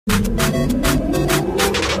Guys,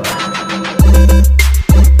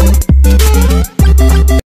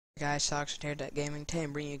 Gaming. Today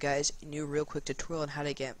I'm bringing you guys a new real quick tutorial on how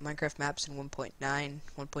to get Minecraft maps in 1.9,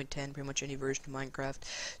 1.10, pretty much any version of Minecraft.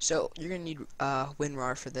 So you're going to need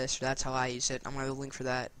WinRAR for this, or that's how I use it. I'm going to have a link for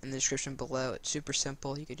that in the description below. It's super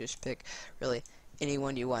simple. You could just pick really any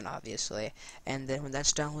one you want, obviously. And then when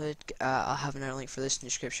that's downloaded, I'll have another link for this in the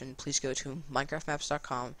description. Please go to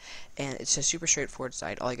minecraftmaps.com, and it's a super straightforward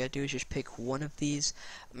site. All you gotta do is just pick one of these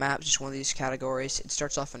maps, just one of these categories. It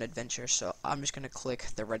starts off on adventure, so I'm just gonna click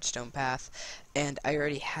the redstone path, and I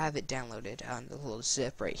already have it downloaded on the little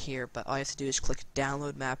zip right here, but all you have to do is click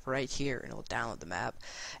download map right here, and it'll download the map.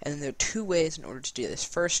 And then there are two ways in order to do this.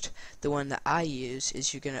 First, the one that I use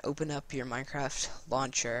is you're gonna open up your Minecraft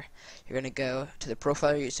launcher. You're gonna go to the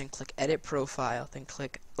profile you're using, click edit profile, then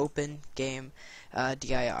click open game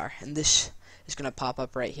dir, and this is going to pop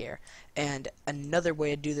up right here. And another way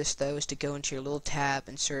to do this though is to go into your little tab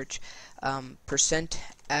and search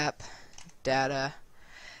 %app data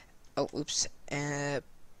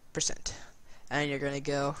percent, and you're going to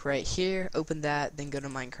go right here, open that, then go to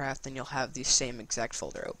Minecraft, then you'll have the same exact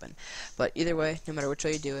folder open. But either way, no matter which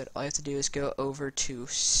way you do it, all you have to do is go over to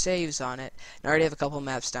saves on it. And I already have a couple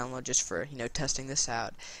maps downloaded just for, testing this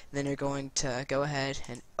out. And then you're going to go ahead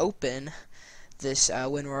and open this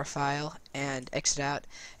WinRAR file and exit out,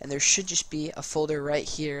 and there should just be a folder right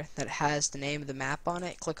here that has the name of the map on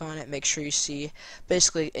it. Click on it, make sure you see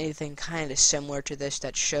basically anything kind of similar to this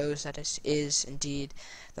that shows that it is indeed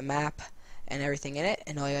the map and everything in it,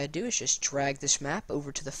 and all you gotta do is just drag this map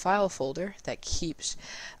over to the file folder that keeps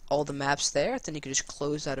all the maps there. Then you can just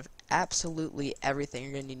close out of absolutely everything.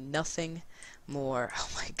 You're gonna need nothing more. Oh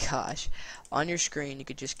my gosh, on your screen you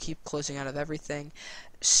could just keep closing out of everything.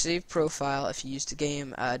 Save profile if you use the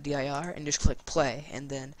game dir, and just click play. And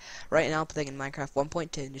then right now I'm playing in Minecraft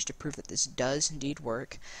 1.10 just to prove that this does indeed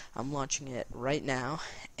work. I'm launching it right now,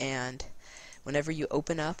 and whenever you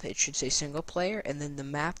open up, it should say single player, and then the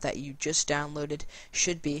map that you just downloaded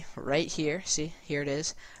should be right here. See, here it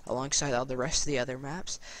is, alongside all the rest of the other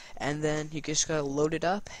maps. And then you just gotta load it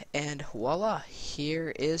up, and voila,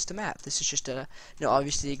 here is the map. This is just a,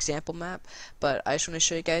 obviously the example map, but I just want to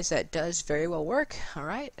show you guys that it does very well work.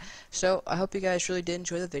 Alright, so I hope you guys really did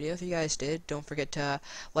enjoy the video. If you guys did, don't forget to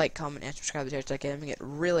like, comment, and subscribe to Tech Gaming. It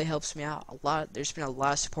really helps me out a lot. There's been a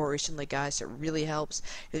lot of support recently, guys. It really helps.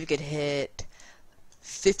 If you could hit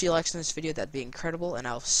 50 likes on this video, that'd be incredible, and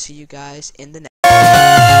I'll see you guys in the next